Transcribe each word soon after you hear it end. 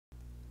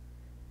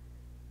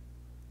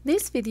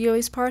This video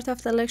is part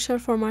of the lecture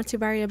for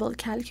multivariable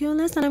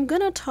calculus, and I'm going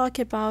to talk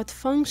about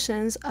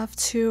functions of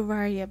two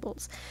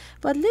variables.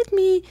 But let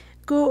me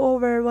go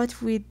over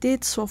what we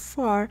did so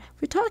far.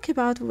 We talked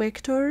about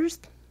vectors,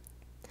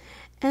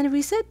 and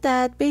we said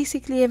that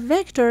basically a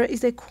vector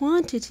is a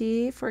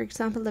quantity. For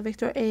example, the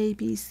vector A,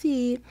 B,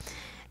 C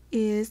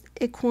is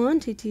a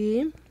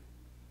quantity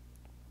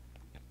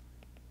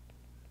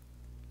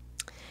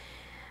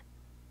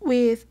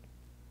with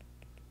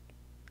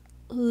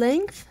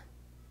length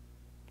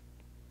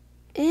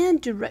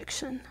and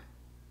direction.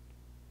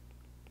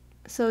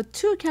 So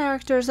two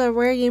characters are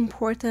very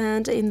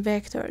important in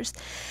vectors.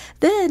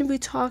 Then we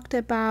talked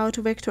about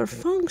vector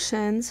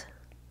functions,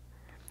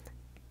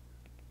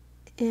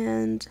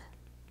 and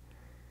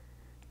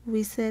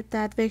we said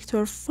that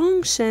vector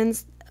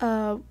functions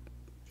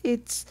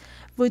it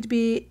would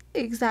be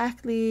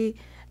exactly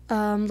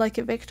like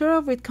a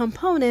vector with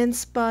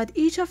components, but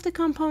each of the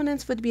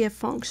components would be a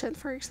function.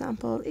 For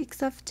example,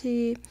 x of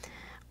t,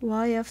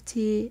 y of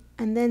t,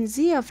 and then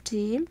z of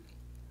t,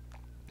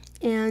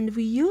 and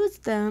we use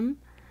them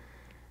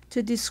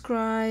to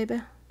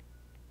describe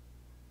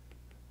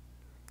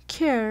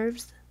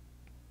curves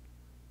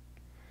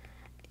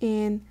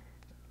in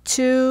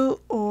 2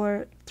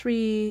 or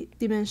 3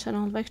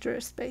 dimensional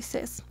vector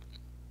spaces.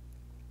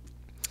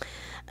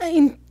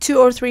 In 2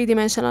 or 3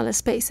 dimensional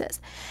spaces.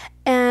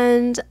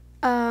 And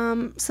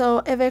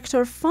so a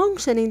vector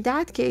function, in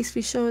that case,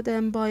 we show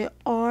them by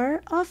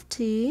r of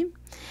t,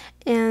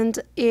 and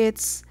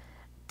it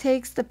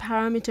takes the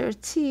parameter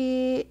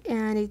t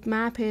and it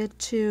maps it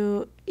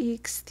to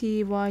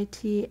xt,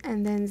 yt,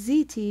 and then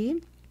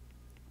zt.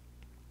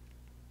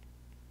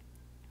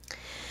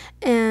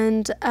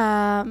 And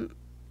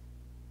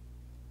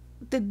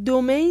the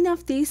domain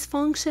of this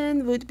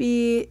function would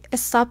be a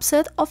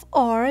subset of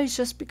r,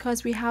 just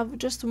because we have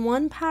just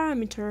one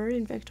parameter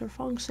in vector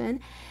function,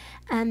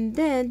 and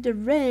then the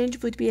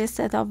range would be a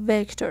set of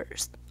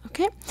vectors.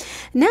 Okay,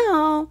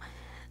 now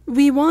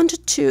we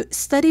want to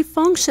study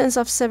functions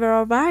of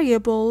several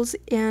variables,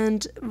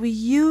 and we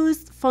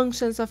used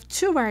functions of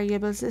two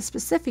variables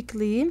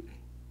specifically.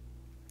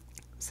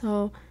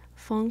 So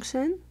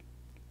function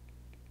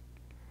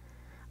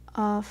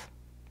of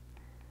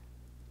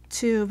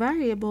two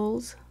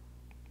variables,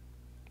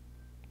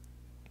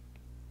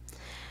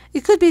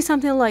 it could be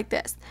something like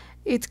this.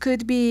 It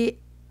could be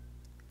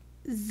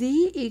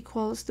z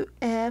equals to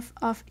f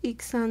of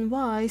x and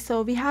y.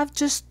 So we have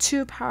just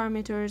two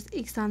parameters,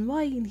 x and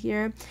y, in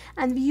here,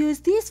 and we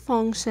use this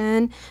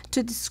function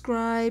to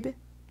describe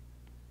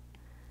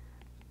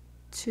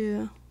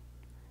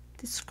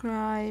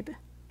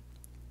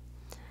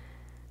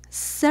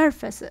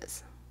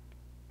surfaces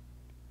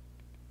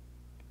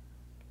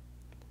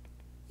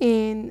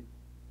in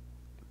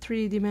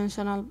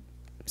three-dimensional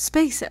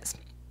spaces.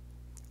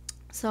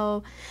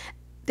 So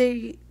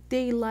they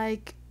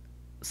like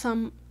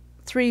some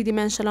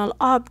three-dimensional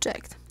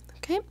object.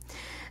 Okay,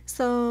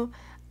 so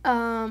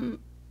a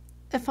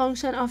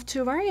function of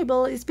two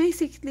variables is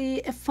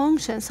basically a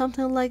function,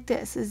 something like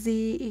this: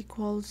 z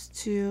equals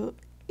to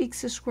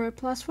x squared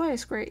plus y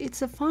squared.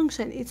 It's a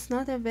function, it's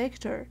not a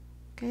vector.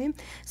 Okay,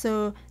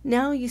 so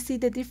now you see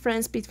the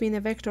difference between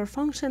a vector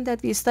function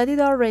that we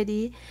studied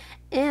already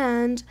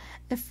and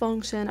a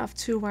function of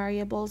two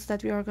variables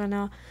that we are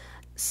gonna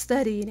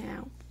study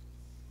now.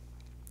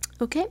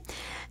 Okay,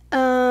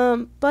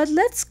 but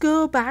let's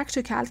go back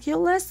to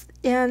calculus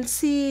and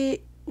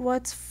see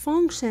what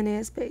function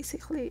is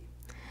basically.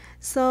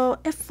 So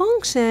a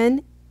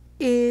function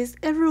is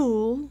a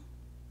rule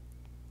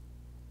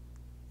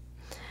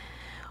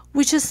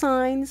which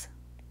assigns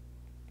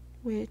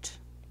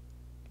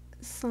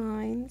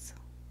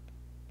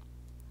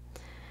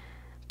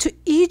to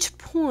each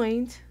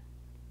point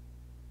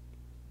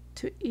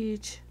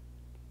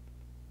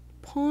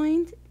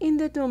in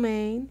the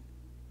domain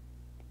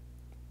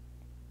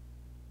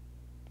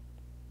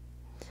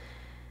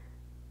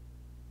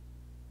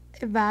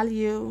a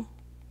value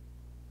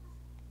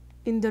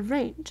in the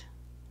range.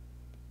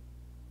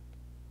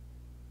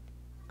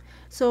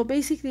 So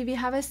basically we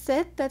have a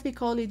set that we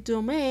call it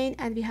domain,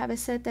 and we have a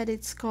set that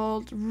it's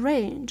called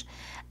range.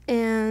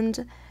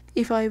 And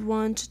if I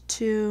want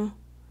to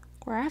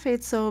graph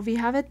it, so we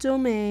have a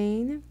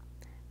domain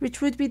which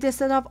would be the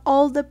set of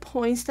all the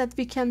points that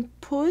we can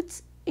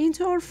put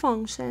into our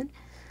function.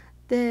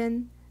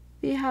 Then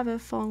we have a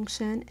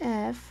function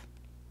f,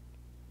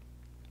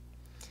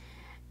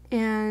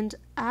 and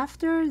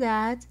after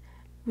that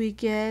we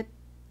get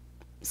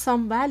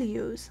some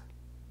values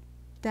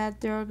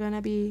that they're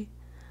gonna be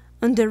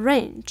on the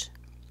range.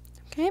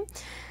 Okay,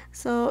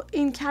 so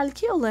in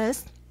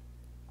calculus,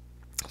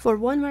 for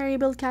one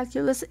variable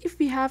calculus, if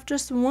we have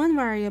just one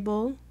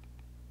variable,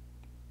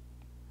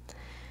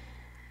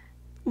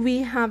 we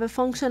have a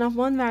function of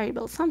one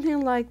variable,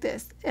 something like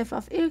this: f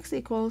of x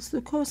equals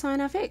to cosine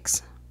of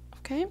x.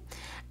 Okay,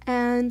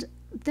 and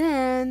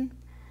then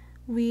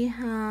we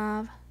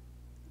have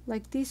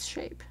like this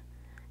shape: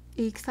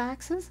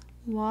 x-axis,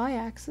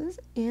 y-axis,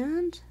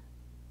 and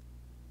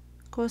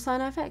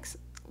cosine of x,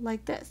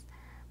 like this.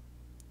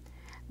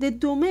 the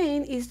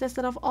domain is the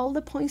set of all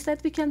the points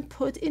that we can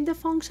put in the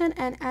function,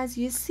 and as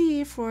you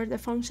see for the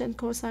function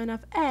cosine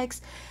of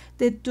x,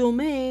 the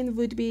domain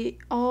would be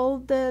all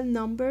the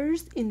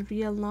numbers in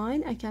real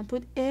line. I can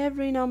put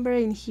every number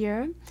in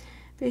here.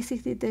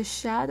 Basically, the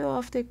shadow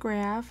of the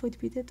graph would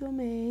be the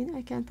domain.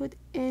 I can put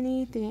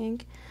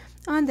anything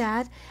on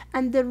that,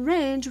 and the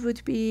range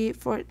would be,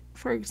 for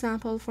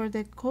example, for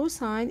the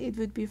cosine, it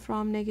would be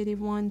from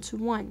 -1 to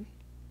 1.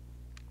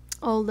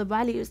 All the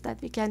values that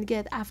we can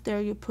get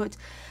after you put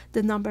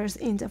the numbers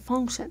in the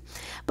function.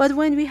 But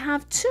when we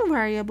have two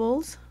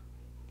variables,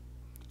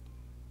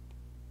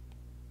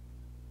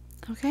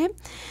 okay,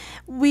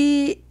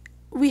 we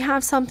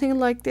have something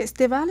like this.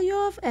 The value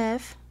of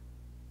f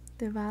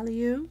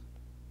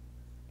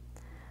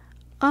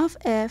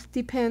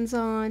depends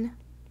on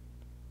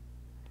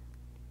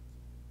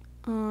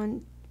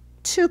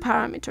two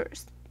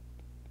parameters,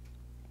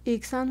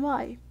 x and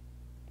y,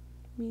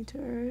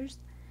 meters,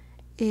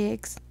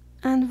 x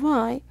and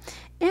y,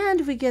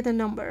 and we get a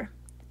number,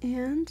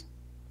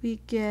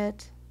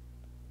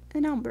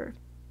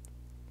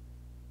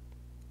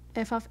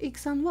 f of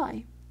x and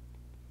y.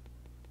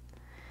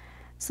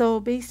 So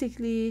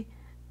basically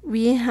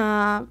we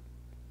have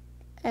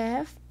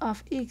f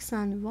of x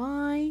and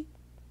y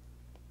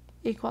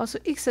equals to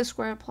x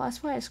squared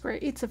plus y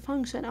squared. It's a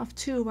function of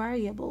two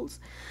variables.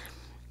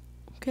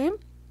 Okay,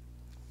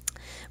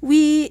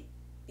 we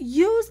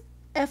use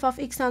f of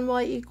x and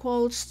y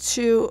equals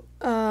to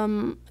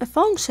a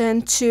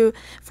function to,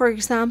 for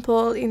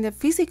example, in the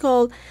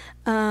physical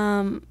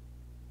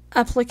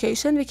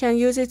application, we can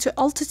use it to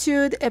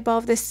altitude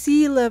above the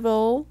sea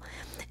level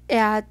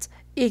at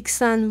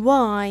x and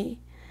y,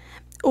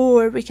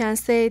 or we can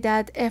say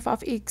that f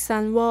of x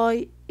and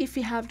y, if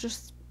we have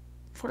just,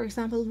 for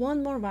example,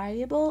 one more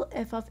variable,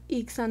 f of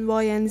x and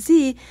y and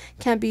z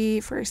can be,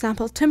 for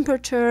example,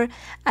 temperature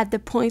at the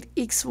point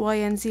x, y,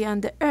 and z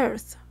on the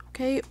earth,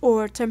 okay,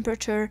 or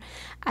temperature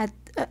at,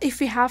 if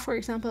we have, for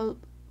example,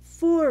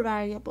 four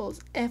variables,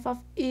 f of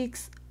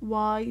x,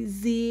 y,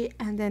 z,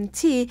 and then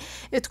t,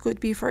 it could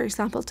be, for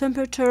example,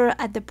 temperature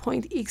at the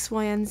point x,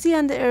 y, and z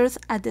on the earth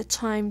at the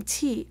time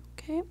t,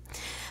 okay.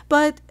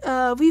 But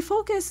we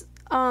focus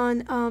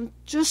on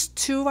just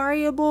two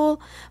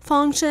variable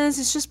functions.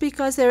 It's just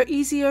because they're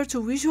easier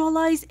to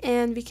visualize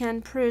and we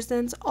can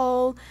present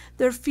all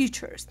their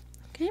features,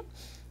 okay.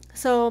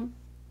 So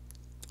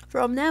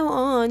from now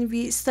on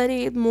we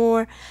study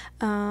more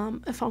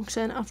a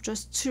function of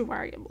just two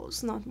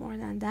variables, not more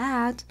than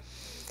that.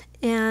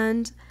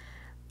 And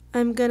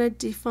I'm gonna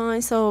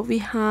define, so we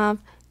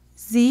have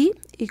z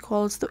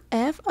equals to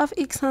f of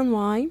x and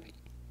y.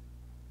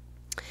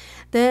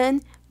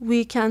 Then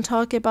we can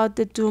talk about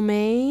the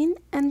domain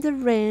and the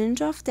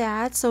range of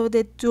that. So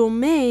the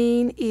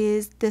domain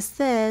is the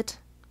set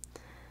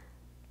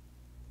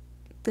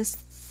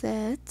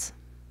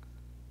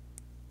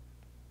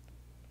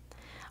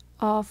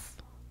of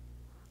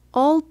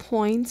all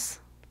points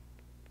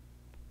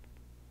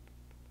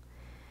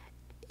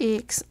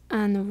x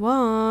and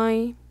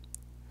y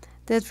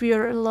that we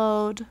are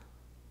allowed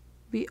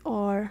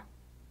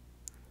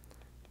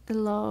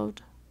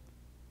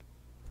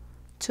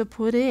to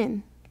put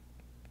in.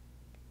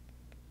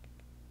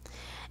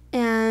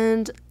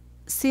 And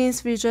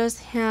since we just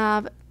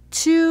have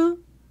two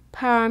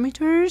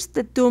parameters,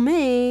 the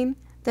domain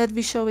that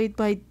we show it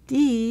by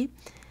D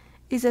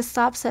is a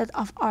subset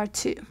of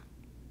R2.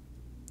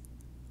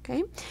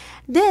 Okay,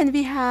 then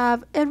we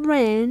have a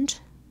range,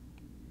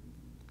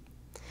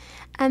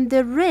 and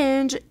the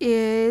range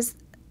is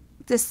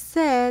the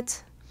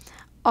set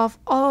of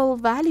all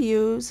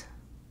values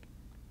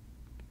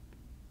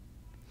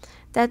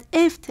that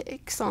f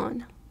takes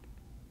on.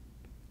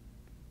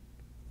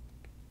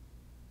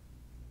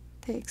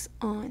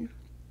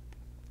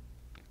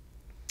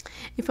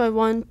 If I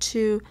want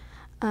to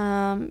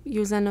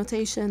use a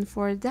notation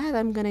for that,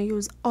 I'm going to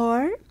use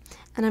R,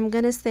 and I'm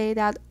going to say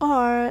that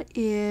R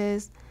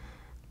is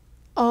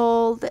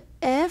all the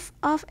f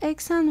of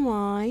x and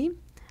y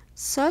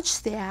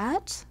such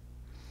that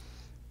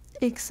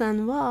x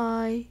and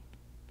y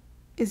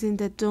is in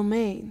the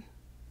domain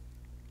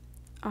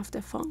of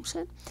the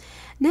function.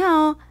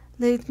 Now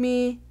let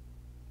me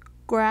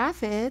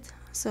graph it.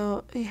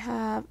 So we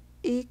have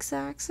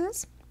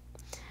x-axis,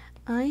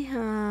 I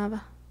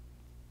have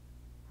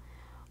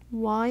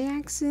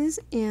y-axis,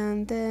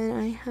 and then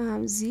I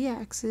have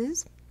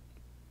z-axis.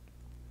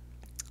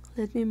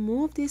 Let me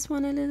move this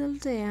one a little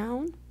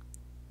down.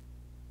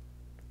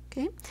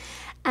 Okay,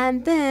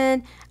 and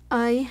then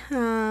I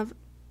have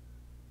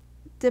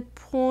the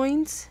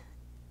points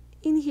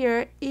in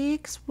here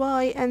x,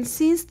 y, and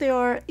since they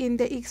are in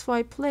the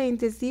xy plane,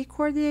 the z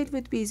coordinate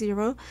would be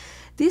 0.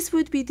 This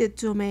would be the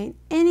domain.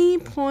 Any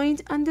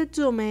point on the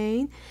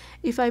domain,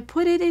 if I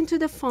put it into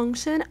the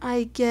function,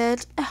 I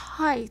get a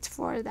height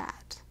for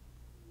that.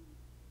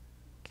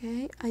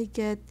 Okay, I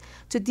get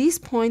to this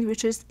point,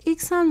 which is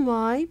x and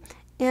y,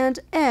 and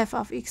f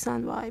of x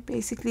and y.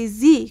 Basically,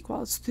 z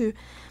equals to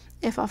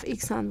f of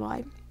x and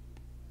y.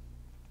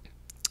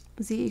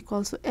 Z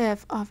equals to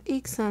f of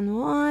x and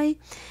y.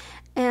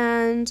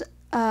 And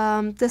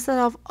the set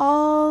of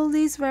all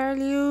these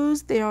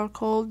values, they are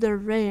called the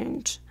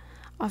range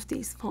of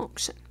this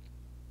function.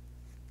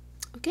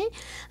 Okay,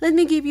 let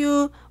me give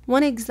you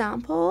one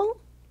example.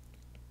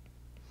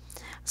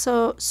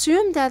 So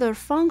assume that our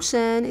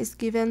function is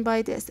given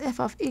by this f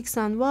of x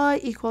and y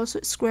equals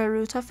to square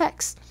root of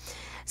x.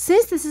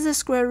 Since this is a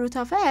square root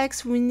of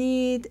x, we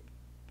need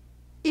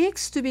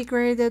x to be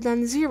greater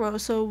than 0,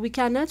 so we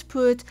cannot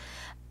put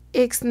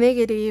x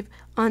negative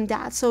on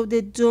that. So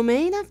the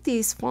domain of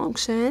this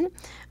function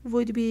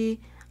would be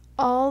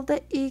all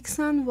the x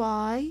and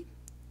y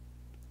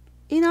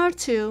in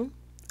R2,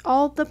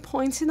 all the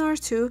points in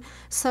R2,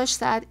 such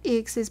that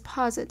x is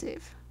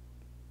positive,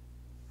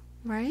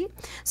 right?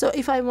 So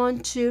if I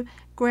want to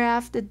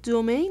graph the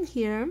domain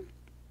here,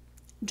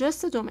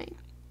 just the domain,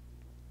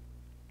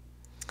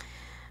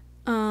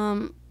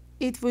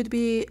 it would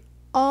be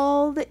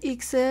all the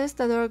x's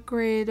that are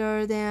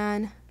greater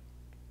than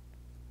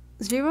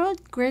 0,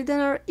 greater than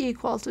or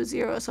equal to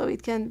 0. So we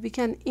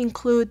can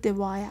include the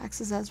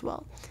y-axis as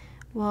well,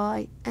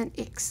 y and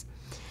x.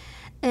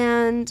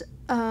 And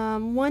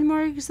one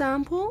more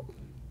example.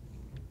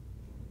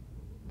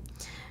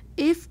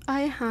 If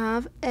I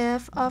have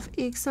f of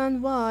x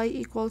and y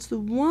equals to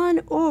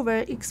 1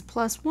 over x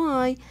plus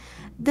y,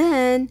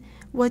 then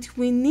what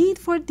we need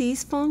for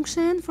this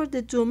function, for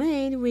the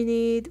domain, we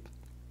need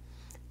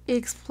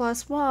x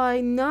plus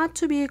y not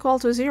to be equal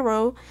to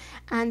 0,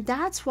 and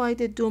that's why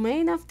the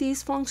domain of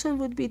this function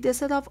would be the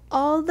set of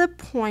all the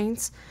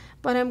points,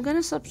 but I'm going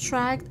to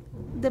subtract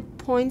the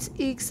points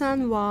x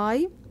and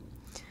y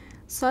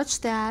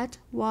such that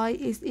y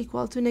is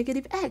equal to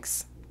negative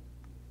x.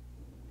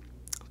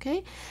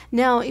 Okay,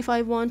 now if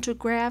I want to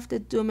graph the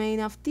domain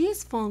of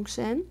this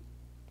function,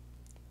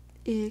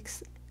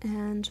 x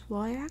and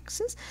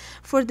y-axis,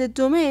 for the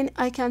domain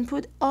I can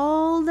put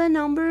all the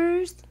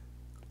numbers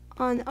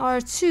on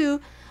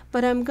R2,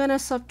 but I'm gonna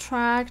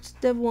subtract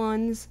the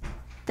ones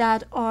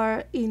that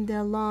are in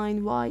the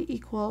line y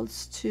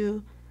equals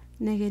to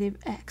negative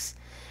x.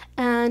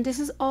 And this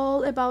is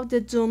all about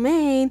the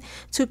domain.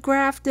 To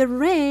graph the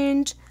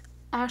range,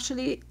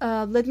 actually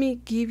let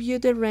me give you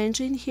the range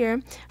in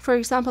here. For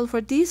example,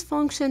 for this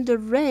function, the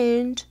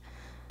range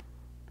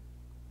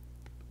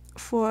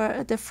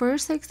for the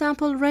first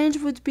example, range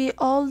would be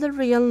all the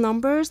real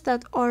numbers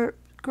that are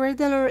greater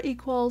than or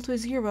equal to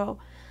 0.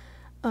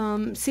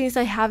 Since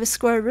I have a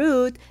square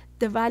root,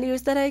 the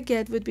values that I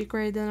get would be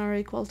greater than or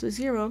equal to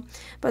 0.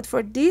 But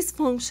for this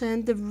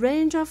function, the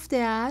range of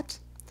that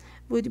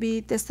would be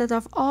the set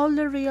of all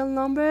the real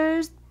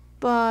numbers,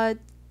 but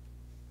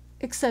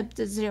except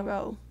the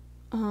 0.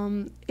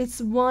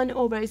 It's 1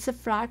 over, it's a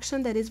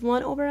fraction that is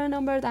 1 over a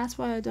number, that's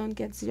why I don't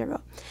get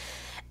 0.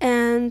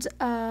 And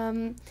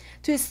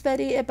to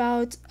study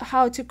about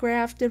how to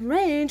graph the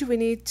range, we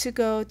need to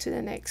go to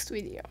the next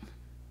video.